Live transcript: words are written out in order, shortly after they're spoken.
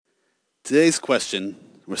Today's question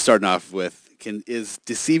we're starting off with is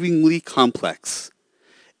deceivingly complex,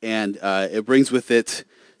 and it brings with it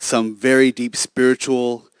some very deep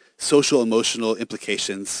spiritual, social, emotional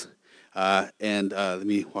implications. And let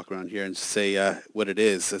me walk around here and just say what it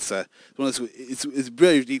is. One of those, it's a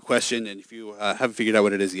really deep question, and if you haven't figured out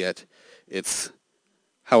what it is yet, it's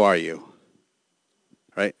how are you?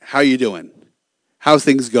 Right? How are you doing? How's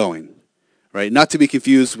things going? Right? Not to be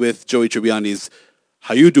confused with Joey Tribbiani's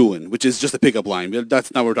 "How you doing?" which is just a pickup line.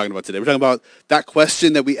 That's not what we're talking about today. We're talking about that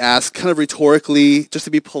question that we ask kind of rhetorically, just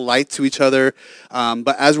to be polite to each other.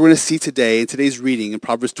 But as we're going to see today in today's reading in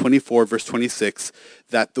Proverbs 24, verse 26,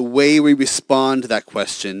 that the way we respond to that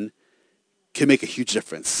question can make a huge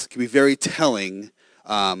difference. Can be very telling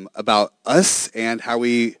about us and how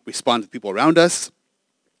we respond to people around us.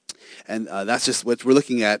 And that's just what we're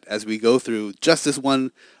looking at as we go through just this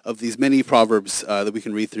one of these many proverbs that we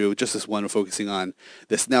can read through. Just this one, we're focusing on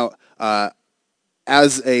this now. My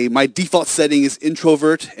default setting is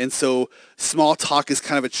introvert, and so small talk is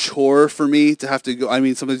kind of a chore for me to have to go. I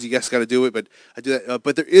mean, sometimes you guys got to do it, but I do that.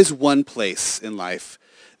 But there is one place in life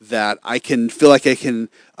that I can feel like I can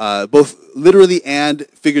both literally and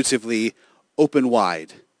figuratively open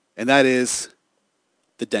wide, and that is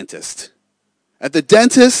the dentist. At the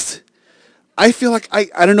dentist, I feel like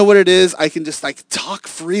I don't know what it is. I can just like talk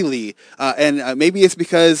freely, and maybe it's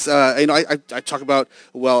because I talk about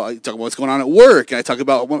I talk about what's going on at work, and I talk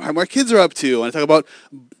about how my kids are up to, and I talk about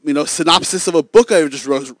synopsis of a book I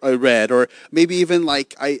read, or maybe even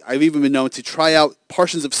like I've even been known to try out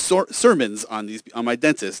portions of sermons on my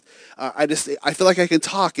dentist. I feel like I can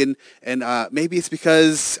talk, and maybe it's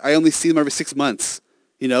because I only see them every 6 months.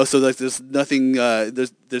 So like there's nothing,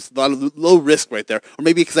 there's a lot of low risk right there. Or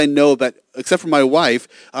maybe because I know that, except for my wife,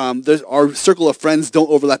 our circle of friends don't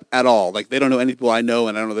overlap at all. Like they don't know any people I know,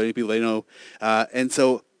 and I don't know any people they know. And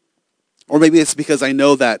so, or maybe it's because I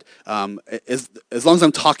know that as long as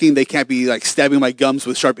I'm talking, they can't be like stabbing my gums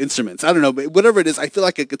with sharp instruments. I don't know, but whatever it is, I feel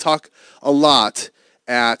like I could talk a lot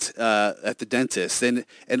at the dentist. And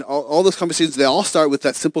all those conversations, they all start with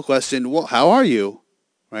that simple question, well, how are you?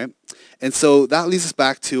 Right? And so that leads us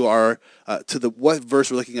back to our what verse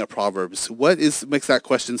we're looking at, Proverbs. Makes that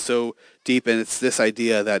question so deep? And it's this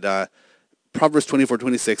idea that Proverbs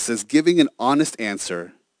 24:26 says, giving an honest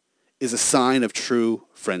answer is a sign of true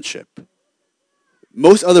friendship.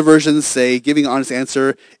 Most other versions say giving an honest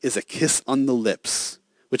answer is a kiss on the lips,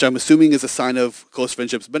 which I'm assuming is a sign of close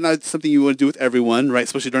friendships, but not something you want to do with everyone, right?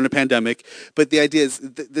 Especially during a pandemic. But the idea is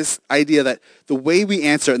this idea that the way we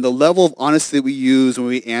answer and the level of honesty that we use when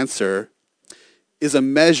we answer is a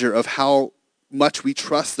measure of how much we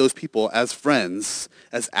trust those people as friends,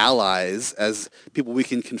 as allies, as people we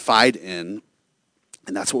can confide in.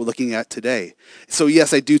 And that's what we're looking at today. So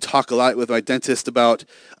yes, I do talk a lot with my dentist about,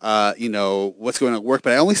 what's going on at work,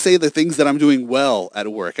 but I only say the things that I'm doing well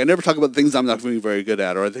at work. I never talk about the things I'm not doing very good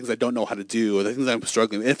at, or the things I don't know how to do, or the things I'm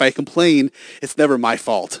struggling with. If I complain, it's never my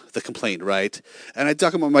fault, the complaint, right? And I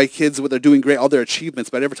talk about my kids, what they're doing great, all their achievements,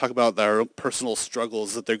 but I never talk about their personal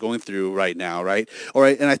struggles that they're going through right now, right?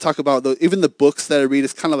 And I talk about even the books that I read,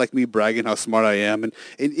 it's kind of like me bragging how smart I am. And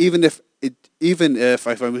even if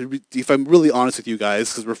I'm really honest with you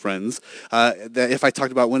guys, because we're friends, that if I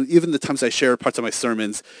talked about even the times I share parts of my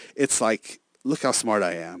sermons, it's like, look how smart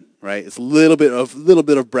I am, right? It's a little bit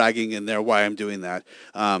of bragging in there why I'm doing that.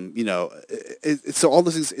 So all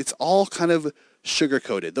those things, it's all kind of sugar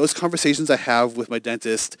coated. Those conversations I have with my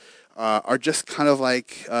dentist are just kind of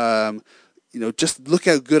like. Just look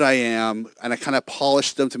how good I am, and I kind of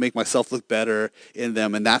polish them to make myself look better in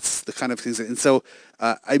them, and that's the kind of things. And so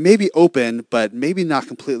I may be open, but maybe not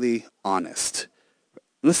completely honest.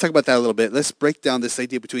 Let's talk about that a little bit. Let's break down this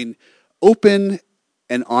idea between open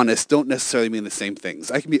and honest don't necessarily mean the same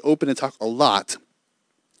things. I can be open and talk a lot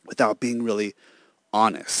without being really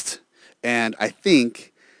honest. And I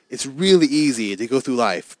think it's really easy to go through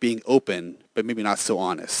life being open, but maybe not so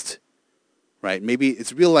honest. Right? Maybe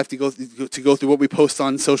it's real life to go through what we post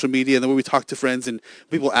on social media and then when we talk to friends and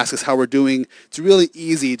people ask us how we're doing. It's really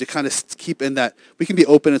easy to kind of keep in that we can be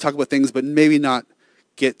open and talk about things, but maybe not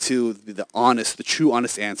get to the true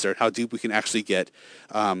honest answer, how deep we can actually get.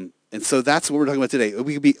 And so that's what we're talking about today.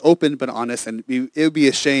 We can be open but honest, and it would be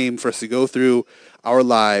a shame for us to go through our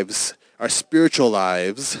lives, our spiritual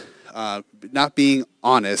lives, not being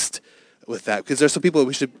honest with that. Because there's some people that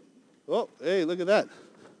we should. Oh, hey, look at that.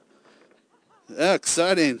 Yeah,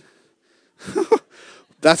 exciting.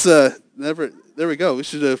 That's never. There we go. We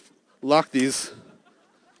should have locked these.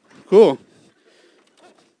 Cool.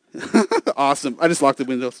 Awesome. I just locked the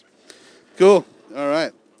windows. Cool. All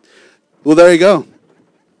right. Well, there you go.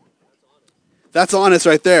 That's honest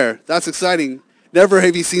right there. That's exciting. Never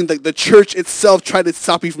have you seen the church itself try to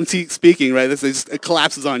stop you from speaking, right? It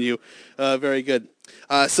collapses on you. Very good.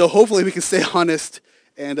 So hopefully we can stay honest.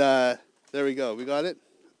 And there we go. We got it?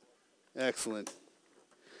 Excellent.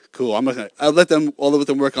 Cool. I'll let them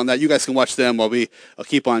work on that. You guys can watch them while I'll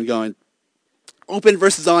keep on going. Open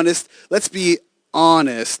versus honest. Let's be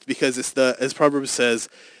honest, because as Proverbs says,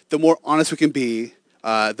 the more honest we can be,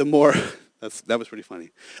 the more that was pretty funny.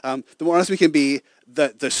 The more honest we can be,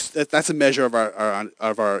 that's a measure of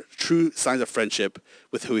our true signs of friendship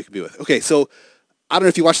with who we can be with. Okay, so I don't know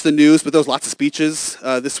if you watched the news, but there was lots of speeches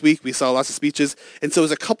this week. We saw lots of speeches, and so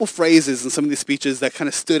there's a couple phrases in some of these speeches that kind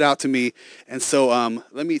of stood out to me. And so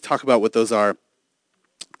let me talk about what those are.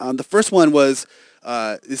 The first one was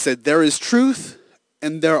it said, "There is truth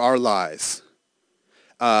and there are lies."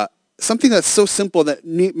 Something that's so simple that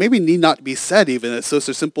maybe need not be said even. It's such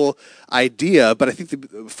a simple idea, but I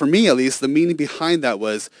think for me at least, the meaning behind that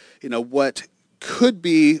was, what could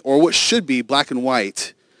be or what should be black and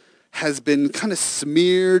white has been kind of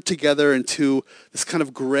smeared together into this kind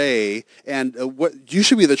of gray, and what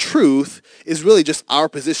usually be the truth is really just our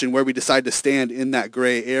position where we decide to stand in that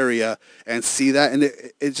gray area and see that. And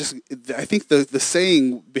I think the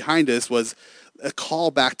saying behind this was a call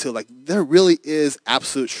back to there really is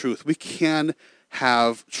absolute truth. We can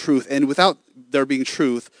have truth, and without there being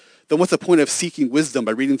truth, then what's the point of seeking wisdom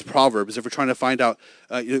by reading the Proverbs if we're trying to find out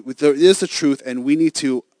there is a truth, and we need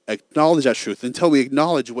to acknowledge that truth. Until we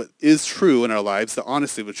acknowledge what is true in our lives, the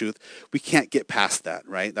honesty of the truth, we can't get past that,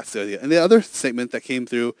 right? That's the idea. And the other statement that came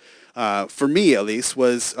through, for me at least,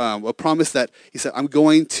 was a promise that he said, "I'm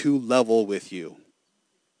going to level with you."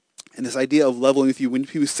 And this idea of leveling with you, when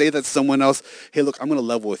people say that to someone else, "Hey, look, I'm going to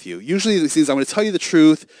level with you." Usually it means I'm going to tell you the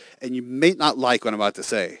truth, and you may not like what I'm about to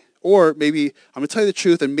say. Or maybe I'm going to tell you the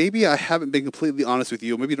truth, and maybe I haven't been completely honest with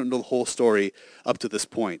you, or maybe you don't know the whole story up to this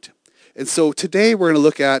point. And so today we're going to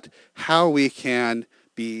look at how we can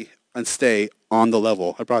be and stay on the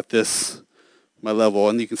level. I brought my level,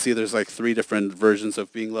 and you can see there's 3 different versions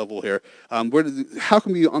of being level here. How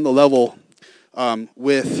can we be on the level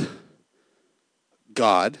with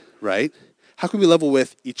God, right? How can we level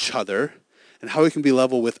with each other, and how we can be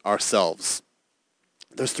level with ourselves?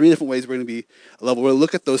 There's 3 different ways we're going to be level. We're going to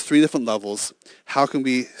look at those 3 different levels. How can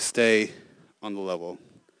we stay on the level?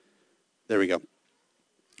 There we go.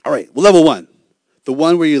 All right, well, level 1, the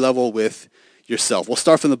one where you level with yourself. We'll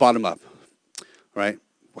start from the bottom up, right?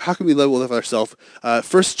 How can we level with ourselves?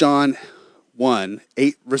 1 John 1,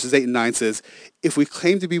 8, verses 8 and 9 says, "If we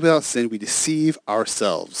claim to be without sin, we deceive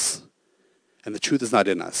ourselves, and the truth is not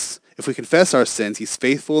in us. If we confess our sins, he's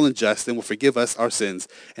faithful and just and will forgive us our sins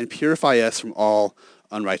and purify us from all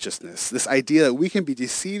unrighteousness." This idea that we can be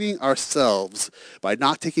deceiving ourselves by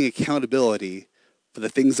not taking accountability for the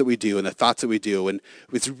things that we do and the thoughts that we do. And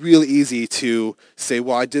it's really easy to say,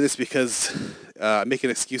 "Well, I did this because I'm making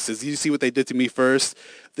excuses. You see what they did to me first?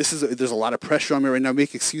 There's a lot of pressure on me right now.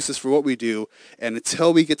 Make excuses for what we do." And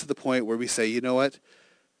until we get to the point where we say, "You know what?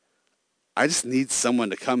 I just need someone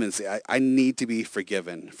to come and say, I need to be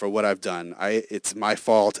forgiven for what I've done. It's my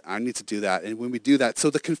fault. I need to do that." And when we do that, so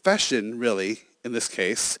the confession really, in this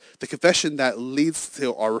case, the confession that leads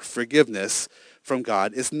to our forgiveness from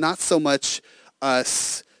God is not so much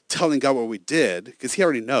us telling God what we did, because he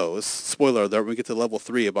already knows. Spoiler alert, when we get to level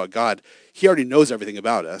 3 about God, he already knows everything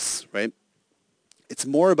about us, right? It's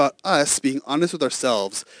more about us being honest with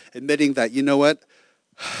ourselves, admitting that, you know what?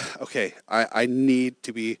 Okay, I need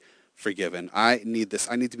to be forgiven. I need this.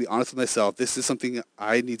 I need to be honest with myself. This is something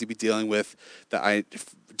I need to be dealing with, that I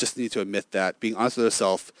just need to admit that, being honest with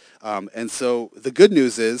ourselves. And so the good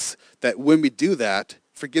news is that when we do that,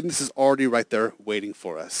 forgiveness is already right there waiting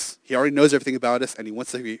for us. He already knows everything about us, and he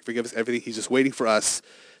wants to forgive us everything. He's just waiting for us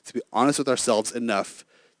to be honest with ourselves enough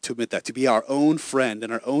to admit that, to be our own friend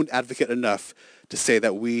and our own advocate enough to say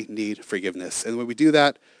that we need forgiveness. And when we do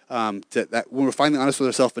that, when we're finally honest with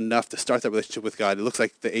ourselves enough to start that relationship with God, it looks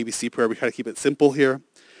like the ABC prayer. We try to keep it simple here.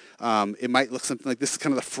 It might look something like this is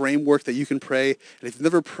kind of the framework that you can pray. And if you've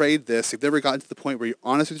never prayed this, if you've never gotten to the point where you're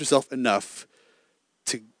honest with yourself enough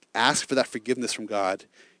to ask for that forgiveness from God,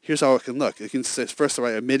 here's how it can look. It can say, first of all,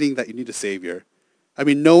 admitting that you need a Savior. I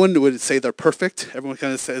mean, no one would say they're perfect. Everyone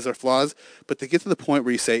kind of says their flaws. But to get to the point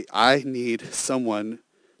where you say, "I need someone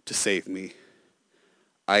to save me.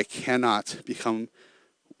 I cannot become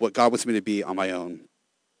what God wants me to be on my own."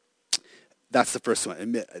 That's the first one.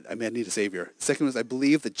 Admit, I need a Savior. Second was, I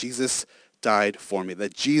believe that Jesus died for me.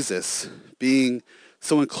 That Jesus, being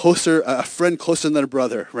someone closer, a friend closer than a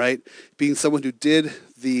brother, right? Being someone who did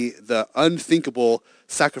the unthinkable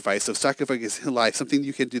sacrifice of sacrificing his life, something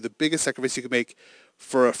you can do, the biggest sacrifice you can make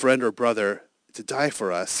for a friend or brother. to die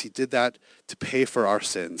for us. He did that to pay for our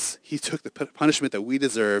sins. He took the punishment that we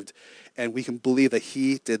deserved, and we can believe that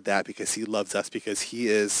he did that because he loves us, because he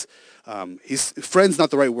is, he's, friend's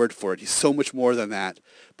not the right word for it. He's so much more than that,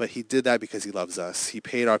 but he did that because he loves us. He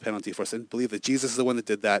paid our penalty for us, and believe that Jesus is the one that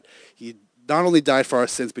did that. He not only died for our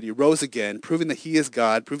sins, but he rose again, proving that he is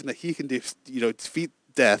God, proving that he can defeat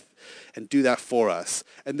death and do that for us.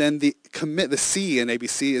 And then the C in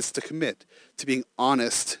ABC is to commit to being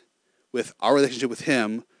honest with our relationship with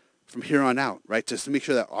him from here on out, right? Just to make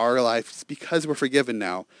sure that our life, because we're forgiven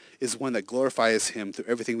now, is one that glorifies him through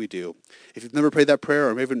everything we do. If you've never prayed that prayer,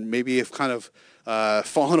 or maybe you've kind of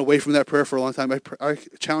fallen away from that prayer for a long time, I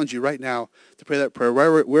challenge you right now to pray that prayer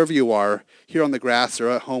wherever you are, here on the grass or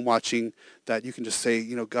at home watching, that you can just say,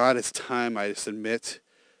 God, it's time I just admit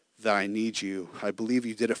that I need you. I believe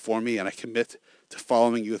you did it for me, and I commit to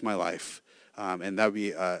following you with my life. And that would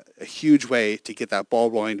be a huge way to get that ball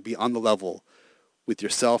rolling, to be on the level with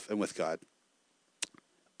yourself and with God.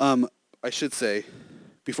 I should say,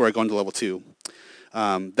 before I go into level 2,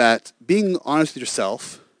 that being honest with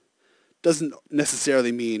yourself doesn't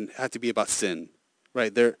necessarily have to be about sin,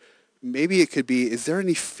 right? Maybe it could be, is there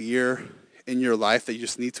any fear in your life that you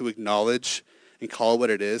just need to acknowledge and call it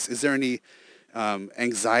what it is? Is there any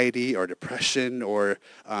anxiety or depression or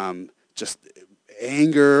just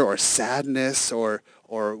anger or sadness or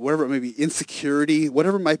whatever it may be, insecurity,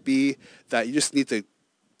 whatever it might be that you just need to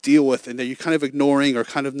deal with and that you're kind of ignoring or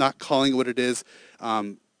kind of not calling it what it is?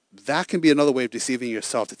 That can be another way of deceiving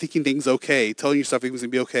yourself, to thinking things okay, telling yourself everything's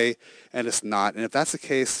going to be okay, and it's not. And if that's the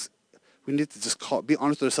case, we need to just be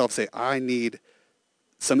honest with ourselves and say, I need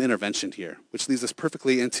some intervention here, which leads us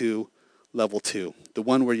perfectly into level 2, the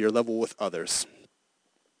one where you're level with others.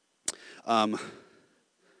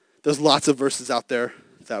 There's lots of verses out there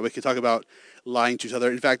that we could talk about lying to each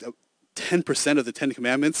other. In fact, 10% of the 10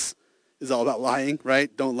 Commandments is all about lying,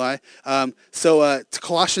 right? Don't lie. So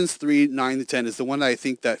Colossians 3:9-10 is the one that I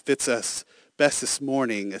think that fits us best this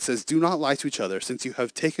morning. It says, do not lie to each other, since you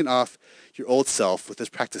have taken off your old self with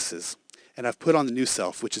its practices, and have put on the new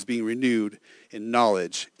self, which is being renewed in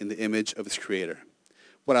knowledge in the image of its creator.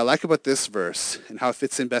 What I like about this verse and how it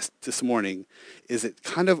fits in best this morning is it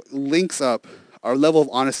kind of links up our level of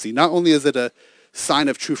honesty. Not only is it a sign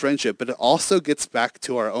of true friendship, but it also gets back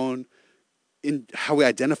to our own in how we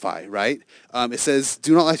identify, right? It says,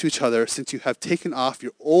 do not lie to each other, since you have taken off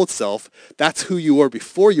your old self. That's who you were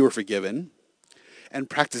before you were forgiven. And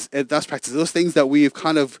practice those things that we've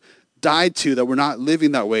kind of died to, that we're not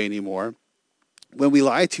living that way anymore. When we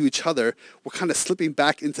lie to each other, we're kind of slipping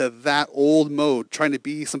back into that old mode, trying to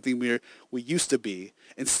be something we used to be,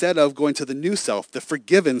 instead of going to the new self, the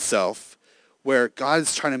forgiven self, where God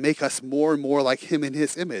is trying to make us more and more like him in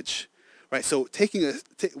his image, right? So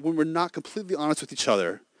when we're not completely honest with each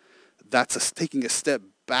other, that's us taking a step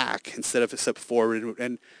back instead of a step forward.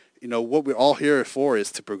 And what we're all here for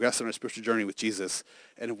is to progress on our spiritual journey with Jesus.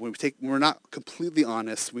 And when we're not completely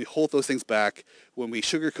honest, we hold those things back, when we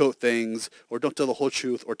sugarcoat things or don't tell the whole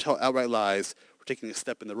truth or tell outright lies, we're taking a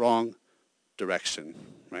step in the wrong direction,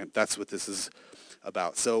 right? That's what this is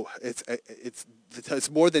about. So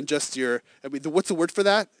it's more than just what's the word for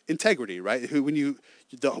that? Integrity, right?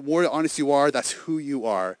 The more honest you are, that's who you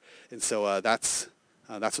are. And so that's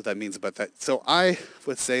what that means about that. So I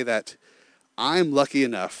would say that I'm lucky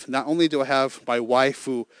enough. Not only do I have my wife,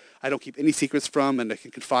 who I don't keep any secrets from and I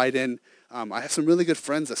can confide in, I have some really good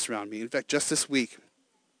friends that surround me. In fact, just this week,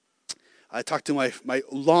 I talked to my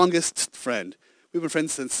longest friend. We've been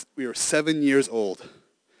friends since we were 7 years old.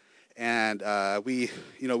 And we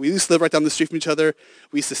used to live right down the street from each other.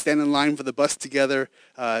 We used to stand in line for the bus together,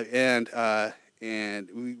 and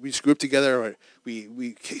we just grew up together.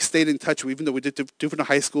 We stayed in touch. Even though we did different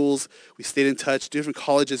high schools, we stayed in touch. Different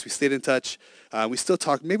colleges, we stayed in touch. We still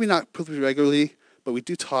talk, maybe not pretty regularly, but we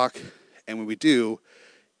do talk. And when we do,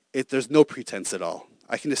 there's no pretense at all.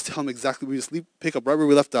 I can just tell him exactly. We just pick up right where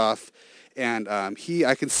we left off. And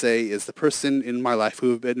I can say, is the person in my life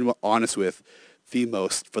who I've been honest with the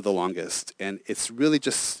most for the longest. And it's really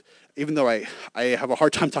just, even though I have a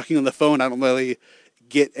hard time talking on the phone, I don't really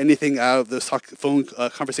get anything out of those phone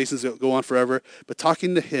conversations that go on forever. But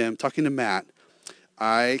talking to Matt,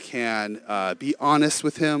 I can be honest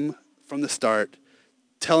with him from the start,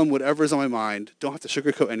 tell him whatever is on my mind, don't have to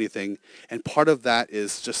sugarcoat anything. And part of that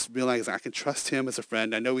is just realizing I can trust him as a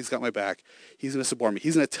friend. I know he's got my back. He's going to support me.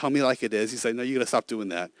 He's going to tell me like it is. He's like, no, you got to stop doing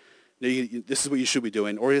that. No, this is what you should be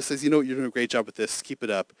doing. Or he says, you're doing a great job with this. Keep it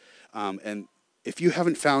up. And if you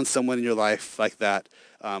haven't found someone in your life like that,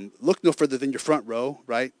 look no further than your front row,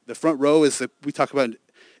 right? The front row is, we talk about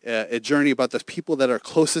a journey about the people that are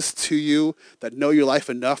closest to you, that know your life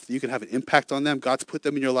enough that you can have an impact on them. God's put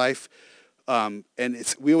them in your life. And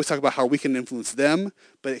we always talk about how we can influence them,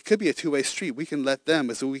 but it could be a two-way street. We can let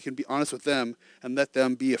them, so we can be honest with them and let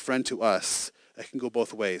them be a friend to us. It can go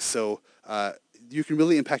both ways. So you can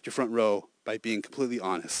really impact your front row by being completely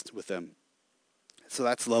honest with them. So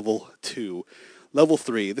that's level 2. Level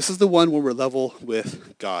 3, this is the one where we're level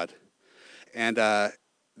with God. And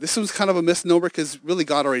this was kind of a misnomer because really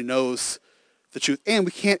God already knows the truth. And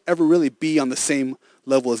we can't ever really be on the same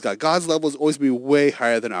level as God. God's level is always be way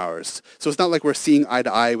higher than ours. So it's not like we're seeing eye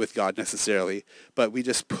to eye with God necessarily, but we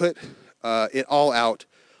just put it all out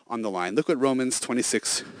on the line. Look what Romans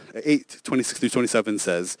 26 through 27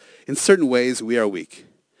 says. In certain ways we are weak,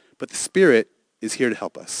 but the Spirit is here to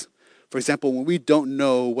help us. For example, when we don't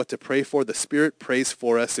know what to pray for, the Spirit prays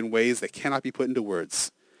for us in ways that cannot be put into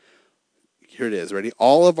words. Here it is, ready?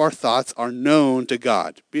 All of our thoughts are known to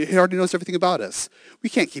God. He already knows everything about us. We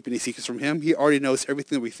can't keep any secrets from him. He already knows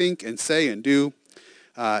everything that we think and say and do.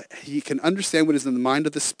 He can understand what is in the mind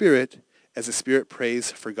of the Spirit as the Spirit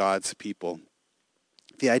prays for God's people.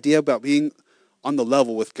 The idea about being on the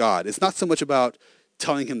level with God is not so much about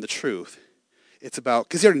telling him the truth. It's about,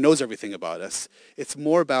 because he already knows everything about us. It's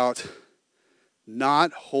more about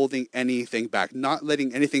not holding anything back, not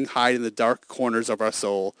letting anything hide in the dark corners of our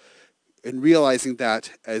soul, and realizing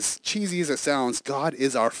that, as cheesy as it sounds, God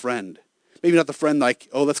is our friend. Maybe not the friend like,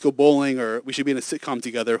 oh, let's go bowling, or we should be in a sitcom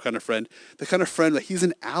together kind of friend. The kind of friend that he's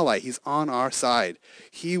an ally. He's on our side.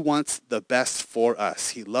 He wants the best for us.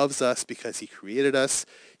 He loves us because he created us.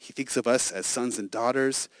 He thinks of us as sons and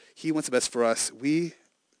daughters. He wants the best for us. We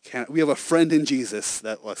have a friend in Jesus,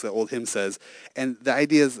 that, like the old hymn says. And the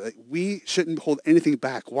idea is that we shouldn't hold anything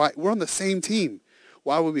back. Why? We're on the same team.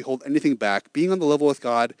 Why would we hold anything back? Being on the level with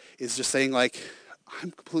God is just saying, like, I'm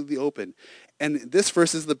completely open. And this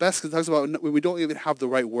verse is the best because it talks about when we don't even have the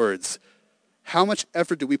right words. How much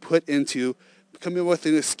effort do we put into coming up with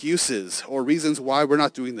excuses or reasons why we're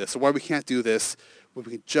not doing this or why we can't do this, when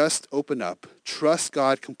we can just open up, trust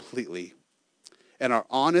God completely, and our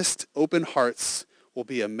honest, open hearts will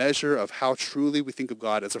be a measure of how truly we think of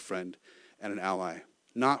God as a friend and an ally,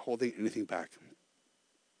 not holding anything back.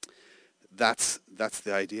 That's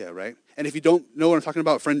the idea, right? And if you don't know what I'm talking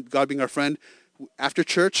about, God being our friend, after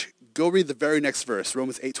church, go read the very next verse,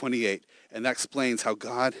 Romans 8:28, and that explains how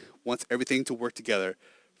God wants everything to work together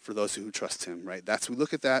for those who trust him, right? We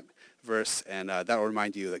look at that verse, and that will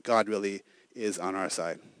remind you that God really is on our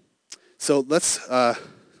side. So let's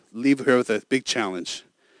leave here with a big challenge.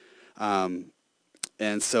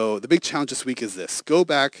 And so the big challenge this week is this. Go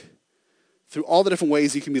back through all the different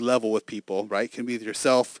ways you can be level with people, right? It can be with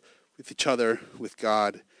yourself, with each other, with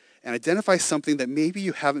God, and identify something that maybe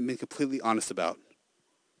you haven't been completely honest about,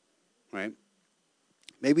 right?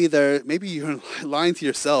 Maybe you're lying to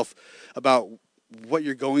yourself about what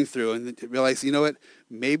you're going through and realize, you know what,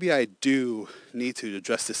 maybe I do need to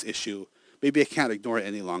address this issue. Maybe I can't ignore it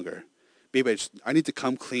any longer. Maybe I need to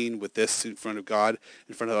come clean with this in front of God,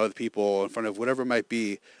 in front of other people, in front of whatever it might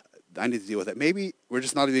be. I need to deal with it. Maybe we're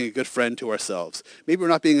just not being a good friend to ourselves. Maybe we're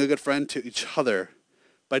not being a good friend to each other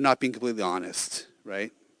by not being completely honest,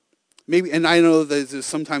 right? Maybe, and I know that there's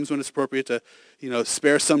sometimes when it's appropriate to,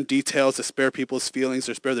 spare some details, to spare people's feelings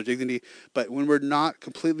or spare their dignity. But when we're not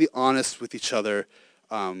completely honest with each other,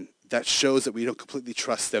 that shows that we don't completely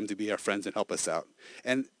trust them to be our friends and help us out.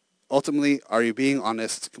 And ultimately, are you being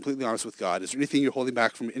honest, completely honest with God? Is there anything you're holding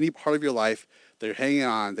back from any part of your life that you're hanging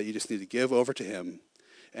on that you just need to give over to him?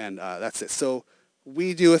 And that's it. So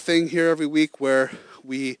we do a thing here every week where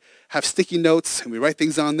we have sticky notes and we write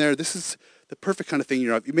things on there. This is the perfect kind of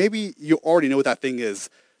thing. Maybe you already know what that thing is,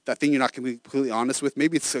 that thing you're not going to be completely honest with.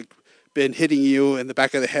 Maybe it's been hitting you in the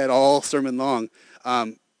back of the head all sermon long.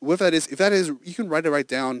 If that is, you can write it right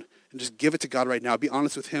down and just give it to God right now. Be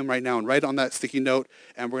honest with him right now and write on that sticky note,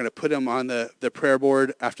 and we're going to put him on the prayer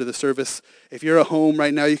board after the service. If you're at home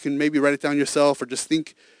right now, you can maybe write it down yourself or just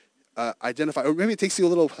think, identify, or maybe it takes you a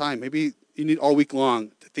little time. Maybe you need all week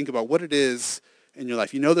long to think about what it is in your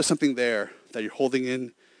life. There's something there that you're holding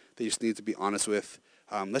in that you just need to be honest with.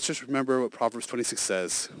 Let's just remember what Proverbs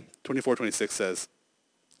 24:26 says,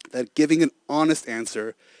 that giving an honest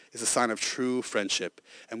answer is a sign of true friendship.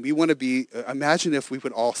 And we want to be, imagine if we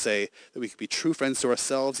would all say that we could be true friends to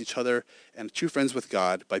ourselves, each other, and true friends with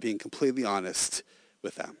God by being completely honest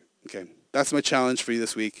with them. Okay, that's my challenge for you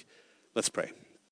this week. Let's pray.